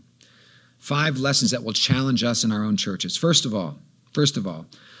ministry. 5 lessons that will challenge us in our own churches. First of all,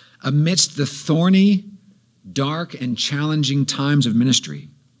 amidst the thorny, dark, and challenging times of ministry,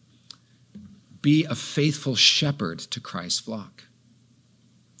 be a faithful shepherd to Christ's flock.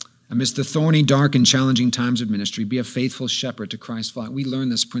 Amidst the thorny, dark, and challenging times of ministry, be a faithful shepherd to Christ's flock. We learn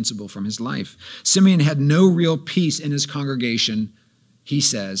this principle from his life. Seaon had no real peace in his congregation, he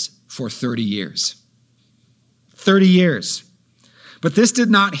says, for 30 years. 30 years. But this did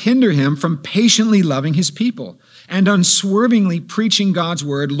not hinder him from patiently loving his people and unswervingly preaching God's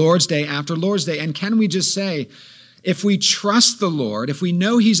word Lord's Day after Lord's Day. And can we just say, if we trust the Lord, if we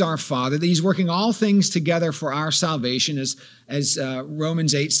know he's our Father, that he's working all things together for our salvation, as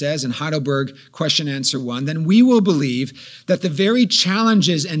Romans 8 says in Heidelberg Question Answer 1, then we will believe that the very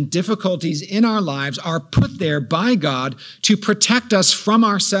challenges and difficulties in our lives are put there by God to protect us from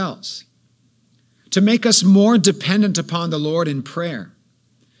ourselves, to make us more dependent upon the Lord in prayer.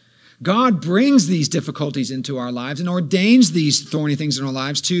 God brings these difficulties into our lives and ordains these thorny things in our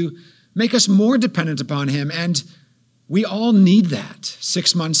lives to make us more dependent upon him. And we all need that.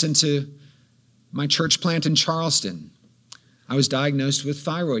 6 months into my church plant in Charleston, I was diagnosed with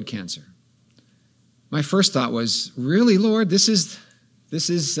thyroid cancer. My first thought was, really, Lord, this is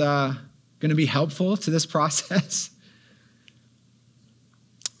going to be helpful to this process?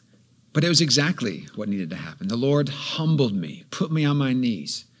 But it was exactly what needed to happen. The Lord humbled me, put me on my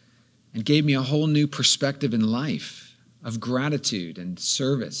knees, and gave me a whole new perspective in life of gratitude and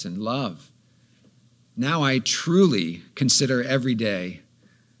service and love. Now I truly consider every day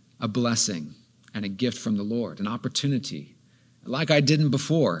a blessing and a gift from the Lord, an opportunity, like I didn't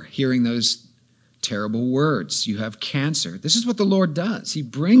before, hearing those terrible words. You have cancer. This is what the Lord does. He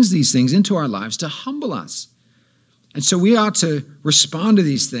brings these things into our lives to humble us. And so we ought to respond to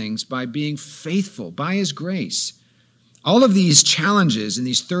these things by being faithful by his grace. All of these challenges in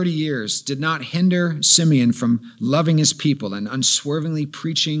these 30 years did not hinder Seaon from loving his people and unswervingly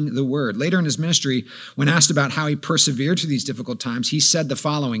preaching the word. Later in his ministry, when asked about how he persevered through these difficult times, he said the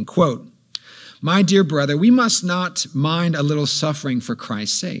following, quote, "My dear brother, we must not mind a little suffering for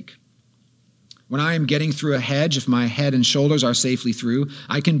Christ's sake. When I am getting through a hedge, if my head and shoulders are safely through,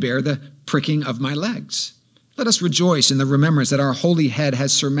 I can bear the pricking of my legs. Let us rejoice in the remembrance that our holy head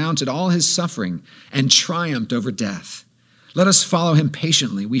has surmounted all his suffering and triumphed over death. Let us follow him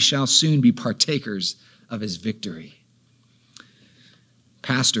patiently. We shall soon be partakers of his victory."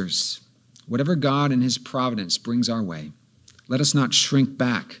 Pastors, whatever God in his providence brings our way, let us not shrink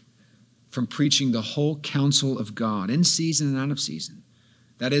back from preaching the whole counsel of God in season and out of season.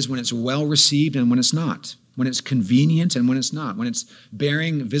 That is, when it's well received and when it's not, when it's convenient and when it's not, when it's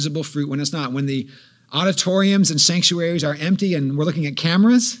bearing visible fruit when it's not, when the auditoriums and sanctuaries are empty and we're looking at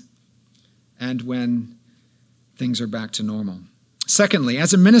cameras, and when things are back to normal. Secondly,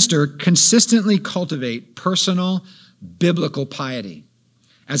 as a minister, consistently cultivate personal biblical piety.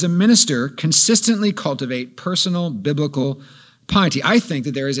 As a minister, consistently cultivate personal biblical piety. I think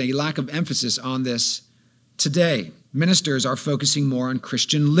that there is a lack of emphasis on this today. Ministers are focusing more on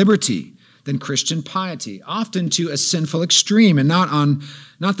Christian liberty than Christian piety, often to a sinful extreme, and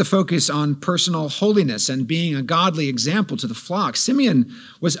not the focus on personal holiness and being a godly example to the flock. Seaon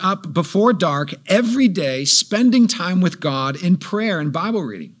was up before dark every day, spending time with God in prayer and Bible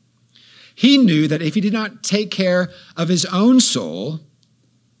reading. He knew that if he did not take care of his own soul,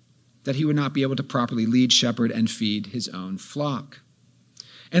 that he would not be able to properly lead, shepherd, and feed his own flock.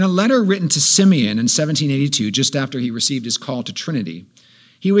 In a letter written to Seaon in 1782, just after he received his call to Trinity,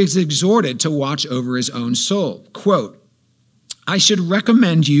 he was exhorted to watch over his own soul. Quote, "I should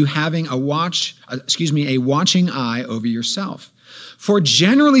recommend you having a watching eye over yourself. For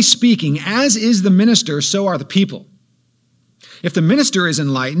generally speaking, as is the minister, so are the people. If the minister is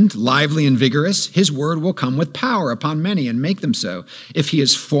enlightened, lively, and vigorous, his word will come with power upon many and make them so. If he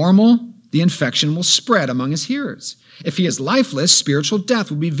is formal, the infection will spread among his hearers. If he is lifeless, spiritual death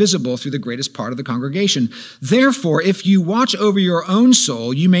will be visible through the greatest part of the congregation. Therefore, if you watch over your own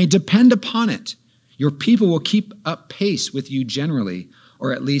soul, you may depend upon it. Your people will keep up pace with you generally,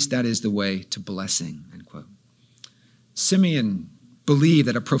 or at least that is the way to blessing." End quote. Seaon believed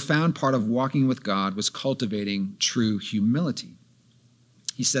that a profound part of walking with God was cultivating true humility.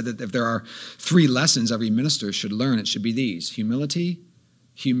 He said that if there are 3 lessons every minister should learn, it should be these: humility,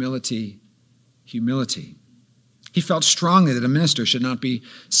 humility, humility. He felt strongly that a minister should not be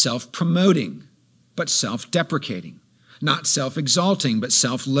self-promoting, but self-deprecating, not self-exalting, but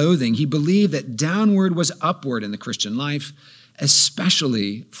self-loathing. He believed that downward was upward in the Christian life,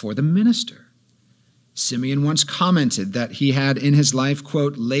 especially for the minister. Seaon once commented that he had in his life,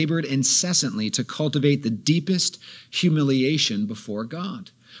 quote, "labored incessantly to cultivate the deepest humiliation before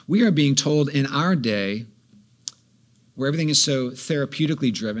God." We are being told in our day, where everything is so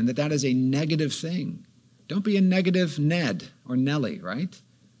therapeutically driven, that is a negative thing. Don't be a negative Ned or Nellie, right?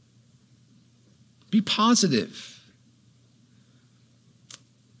 Be positive.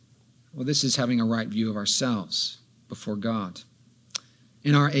 Well, this is having a right view of ourselves before God.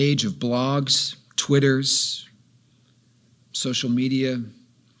 In our age of blogs, Twitters, social media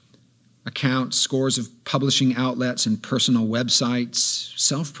accounts, scores of publishing outlets, and personal websites,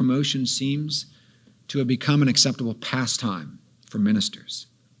 self-promotion seems to have become an acceptable pastime for ministers.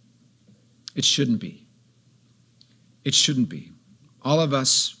 It shouldn't be. It shouldn't be. All of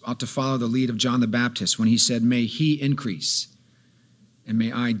us ought to follow the lead of John the Baptist when he said, "May he increase and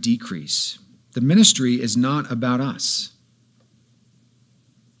may I decrease." The ministry is not about us.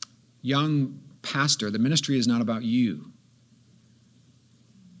 Young pastor, the ministry is not about you.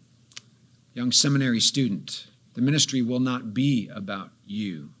 Young seminary student, the ministry will not be about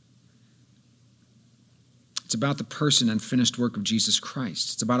you. It's about the person and finished work of Jesus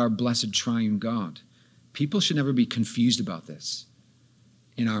Christ. It's about our blessed triune God. People should never be confused about this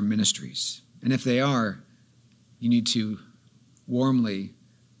in our ministries. And if they are, you need to warmly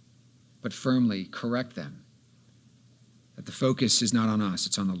but firmly correct them. That the focus is not on us,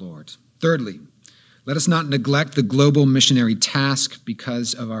 it's on the Lord. Thirdly, let us not neglect the global missionary task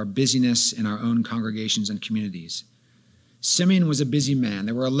because of our busyness in our own congregations and communities. Seaon was a busy man.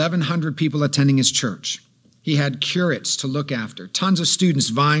 There were 1,100 people attending his church. He had curates to look after, tons of students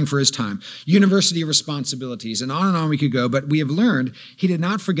vying for his time, university responsibilities, and on we could go. But we have learned he did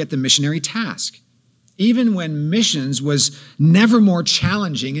not forget the missionary task, even when missions was never more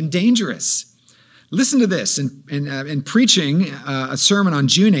challenging and dangerous. Listen to this. In preaching a sermon on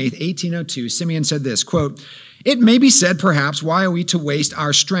June 8th, 1802, Seaon said this, quote, "It may be said, perhaps, why are we to waste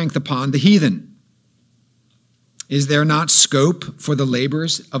our strength upon the heathen? Is there not scope for the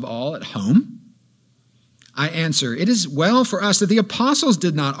labors of all at home? I answer, it is well for us that the apostles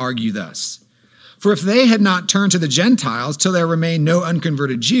did not argue thus. For if they had not turned to the Gentiles till there remained no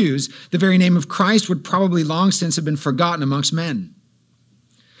unconverted Jews, the very name of Christ would probably long since have been forgotten amongst men.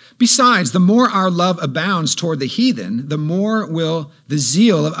 Besides, the more our love abounds toward the heathen, the more will the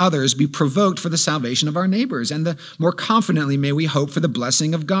zeal of others be provoked for the salvation of our neighbors, and the more confidently may we hope for the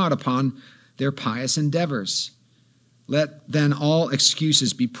blessing of God upon their pious endeavors. Let then all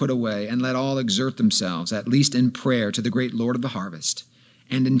excuses be put away, and let all exert themselves, at least in prayer, to the great Lord of the harvest,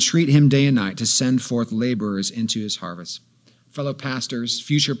 and entreat him day and night to send forth laborers into his harvest." Fellow pastors,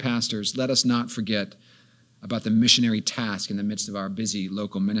 future pastors, let us not forget about the missionary task in the midst of our busy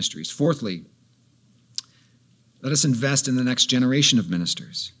local ministries. Fourthly, let us invest in the next generation of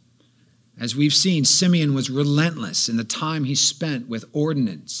ministers. As we've seen, Seaon was relentless in the time he spent with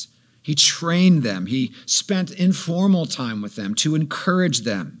ordinance. He trained them. He spent informal time with them to encourage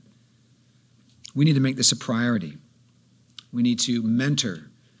them. We need to make this a priority. We need to mentor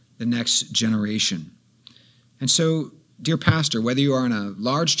the next generation. And so, dear pastor, whether you are in a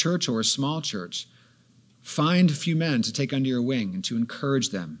large church or a small church, find a few men to take under your wing and to encourage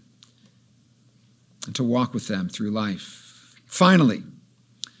them and to walk with them through life. Finally,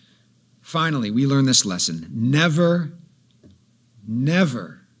 we learn this lesson. Never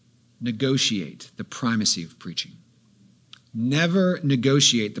negotiate the primacy of preaching. Never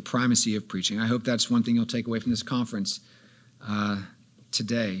negotiate the primacy of preaching. I hope that's one thing you'll take away from this conference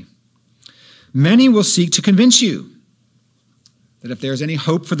today. Many will seek to convince you that if there's any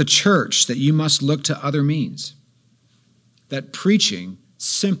hope for the church, that you must look to other means, that preaching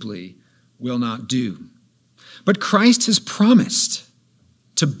simply will not do. But Christ has promised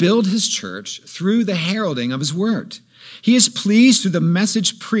to build his church through the heralding of his word. He is pleased through the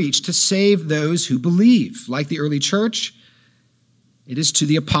message preached to save those who believe. Like the early church, it is to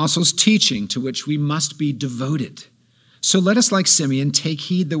the apostles' teaching to which we must be devoted. So let us, like Simeon, take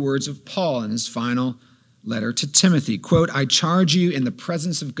heed the words of Paul in his final letter to Timothy. Quote, I charge you in the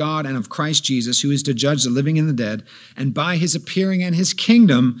presence of God and of Christ Jesus, who is to judge the living and the dead, and by his appearing and his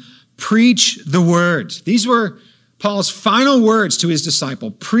kingdom, preach the word. These were Paul's final words to his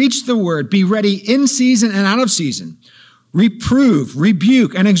disciple. Preach the word. Be ready in season and out of season. Reprove,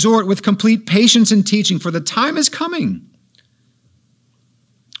 rebuke, and exhort with complete patience and teaching, for the time is coming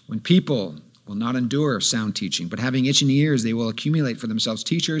when people will not endure sound teaching, but having itching ears, they will accumulate for themselves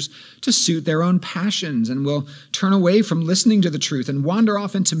teachers to suit their own passions, and will turn away from listening to the truth and wander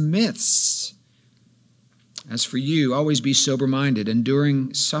off into myths. As for you, always be sober-minded,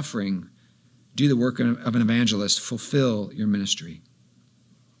 enduring suffering, do the work of an evangelist, fulfill your ministry.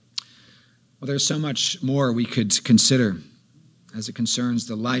 Well, there's so much more we could consider as it concerns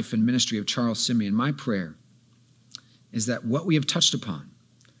the life and ministry of Charles Simeon. My prayer is that what we have touched upon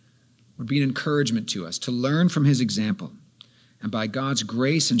would be an encouragement to us to learn from his example, and by God's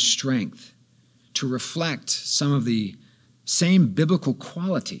grace and strength to reflect some of the same biblical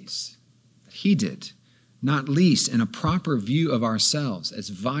qualities that he did, not least in a proper view of ourselves as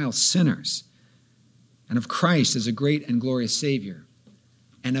vile sinners, and of Christ as a great and glorious Savior,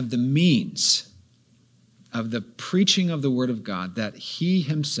 and of the means of the preaching of the word of God, that he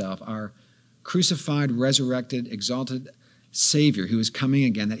himself, our crucified, resurrected, exalted Savior who is coming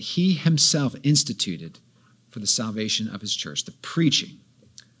again, that he himself instituted for the salvation of his church, the preaching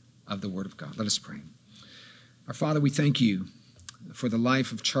of the word of God. Let us pray. Our Father, we thank you for the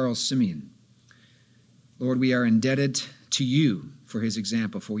life of Charles Simeon. Lord, we are indebted to you for his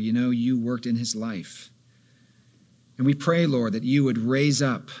example, for you know you worked in his life. And we pray, Lord, that you would raise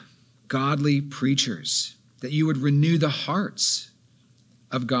up godly preachers, that you would renew the hearts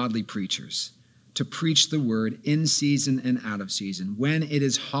of godly preachers to preach the word in season and out of season, when it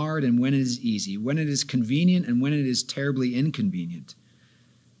is hard and when it is easy, when it is convenient and when it is terribly inconvenient.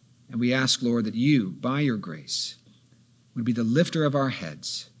 And we ask, Lord, that you, by your grace, would be the lifter of our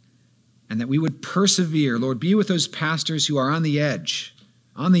heads, and that we would persevere. Lord, be with those pastors who are on the edge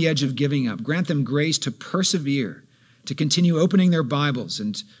of giving up. Grant them grace to persevere, to continue opening their Bibles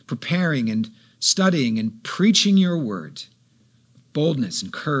and preparing and studying and preaching your word, boldness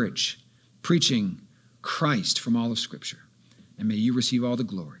and courage, preaching Christ from all of Scripture. And may you receive all the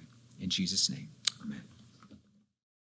glory. In Jesus' name.